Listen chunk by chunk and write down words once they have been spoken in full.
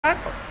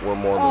We're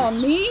Mormons.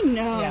 Oh, me?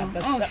 No.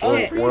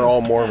 Yeah, We're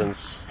all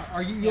Mormons.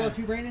 Are you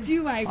too, Brandon?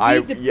 Do I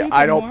read the Book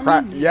I of don't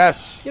Mormon?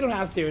 Yes. You don't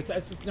have to. It's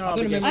no I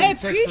obligation.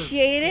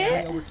 appreciate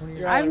it.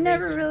 I've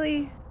never amazing.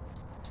 really...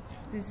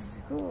 This is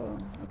cool.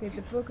 Okay,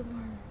 the Book of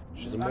Mormon.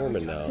 She's a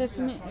Mormon now.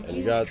 Testament. And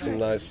you got some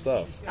nice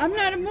stuff. I'm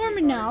not a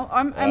Mormon now.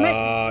 Does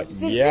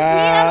this mean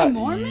yeah, I'm a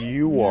Mormon?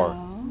 you are.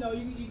 No,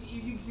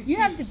 You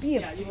have to be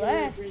a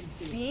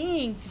blessed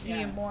being to be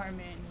a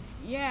Mormon.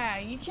 Yeah,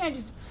 you can't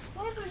just...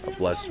 A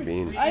blessed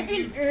being. I've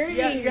been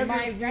earning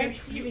my right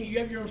to you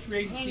have your own free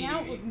agency. hang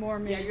out with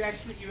Mormons. Yeah, you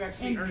actually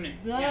and earn it.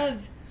 love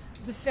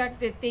the fact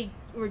that they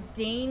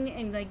ordain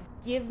and like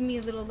give me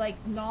little like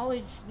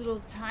knowledge,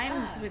 little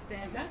times with them.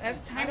 Exactly.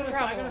 That's time I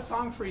travel. got a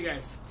song for you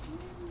guys.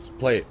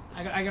 Play it.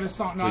 I got a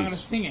song. No, I'm gonna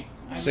sing it.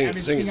 Sing, I've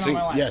been sing, singing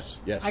all my life.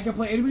 Yes. I can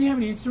play. Anybody have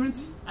any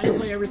instruments? I can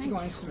play every single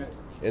instrument.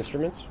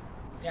 Instruments?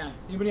 Yeah.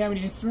 Anybody have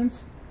any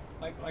instruments?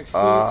 Like flutes or?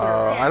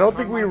 I don't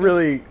think we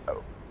really.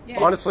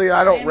 Honestly,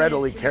 I don't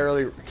readily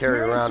carry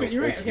around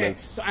You're right.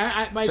 instruments.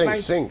 Okay.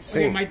 Sing.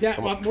 Okay, my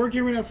dad. We're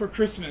gearing up for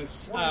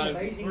Christmas. What an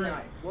amazing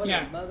night. What a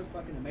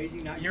motherfucking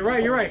amazing night. You're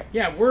right.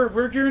 Yeah,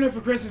 we're gearing up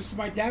for Christmas. So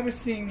my dad was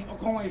singing "O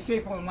Come Ye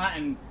Faithful" in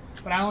Latin,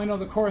 but I only know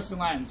the chorus in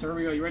Latin. So here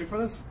we go. You ready for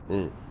this?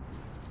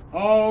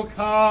 Oh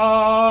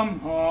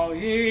come, all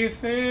ye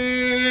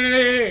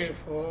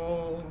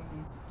faithful,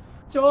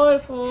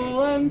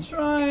 joyful and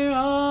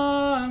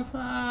triumphant.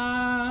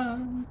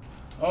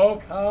 O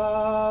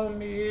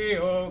come ye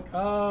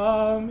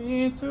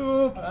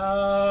to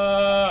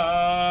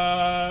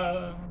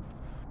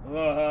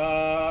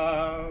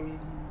Bethlehem.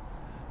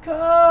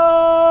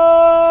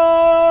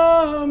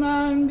 Come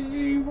and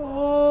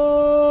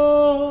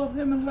behold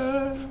him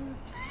heard,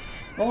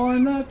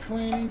 born the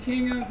Queen and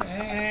King of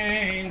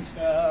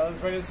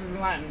angels. Wait, this is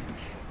in Latin.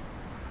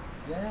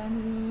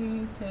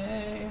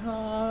 Venite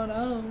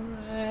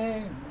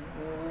honoremus.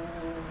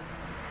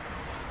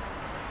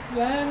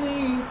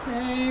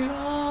 Venite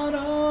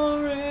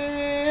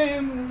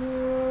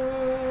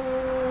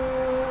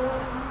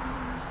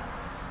honoremus.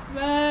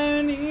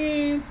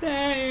 Venite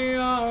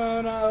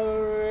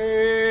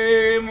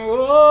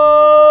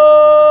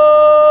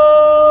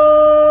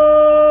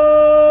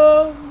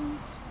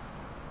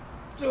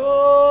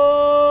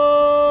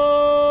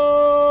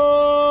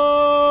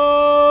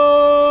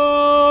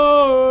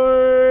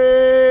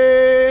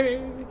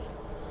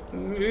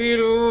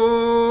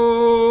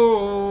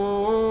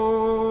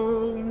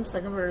honoremus.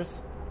 Second verse.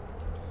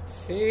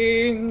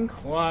 Sing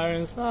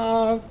choirs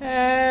of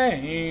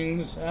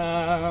angels,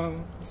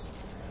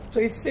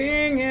 please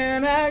sing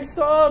in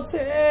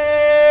exaltation.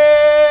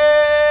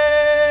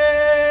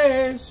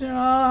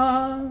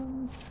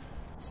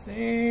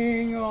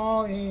 Sing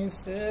all ye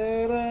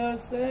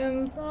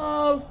citizens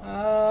of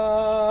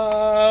heaven.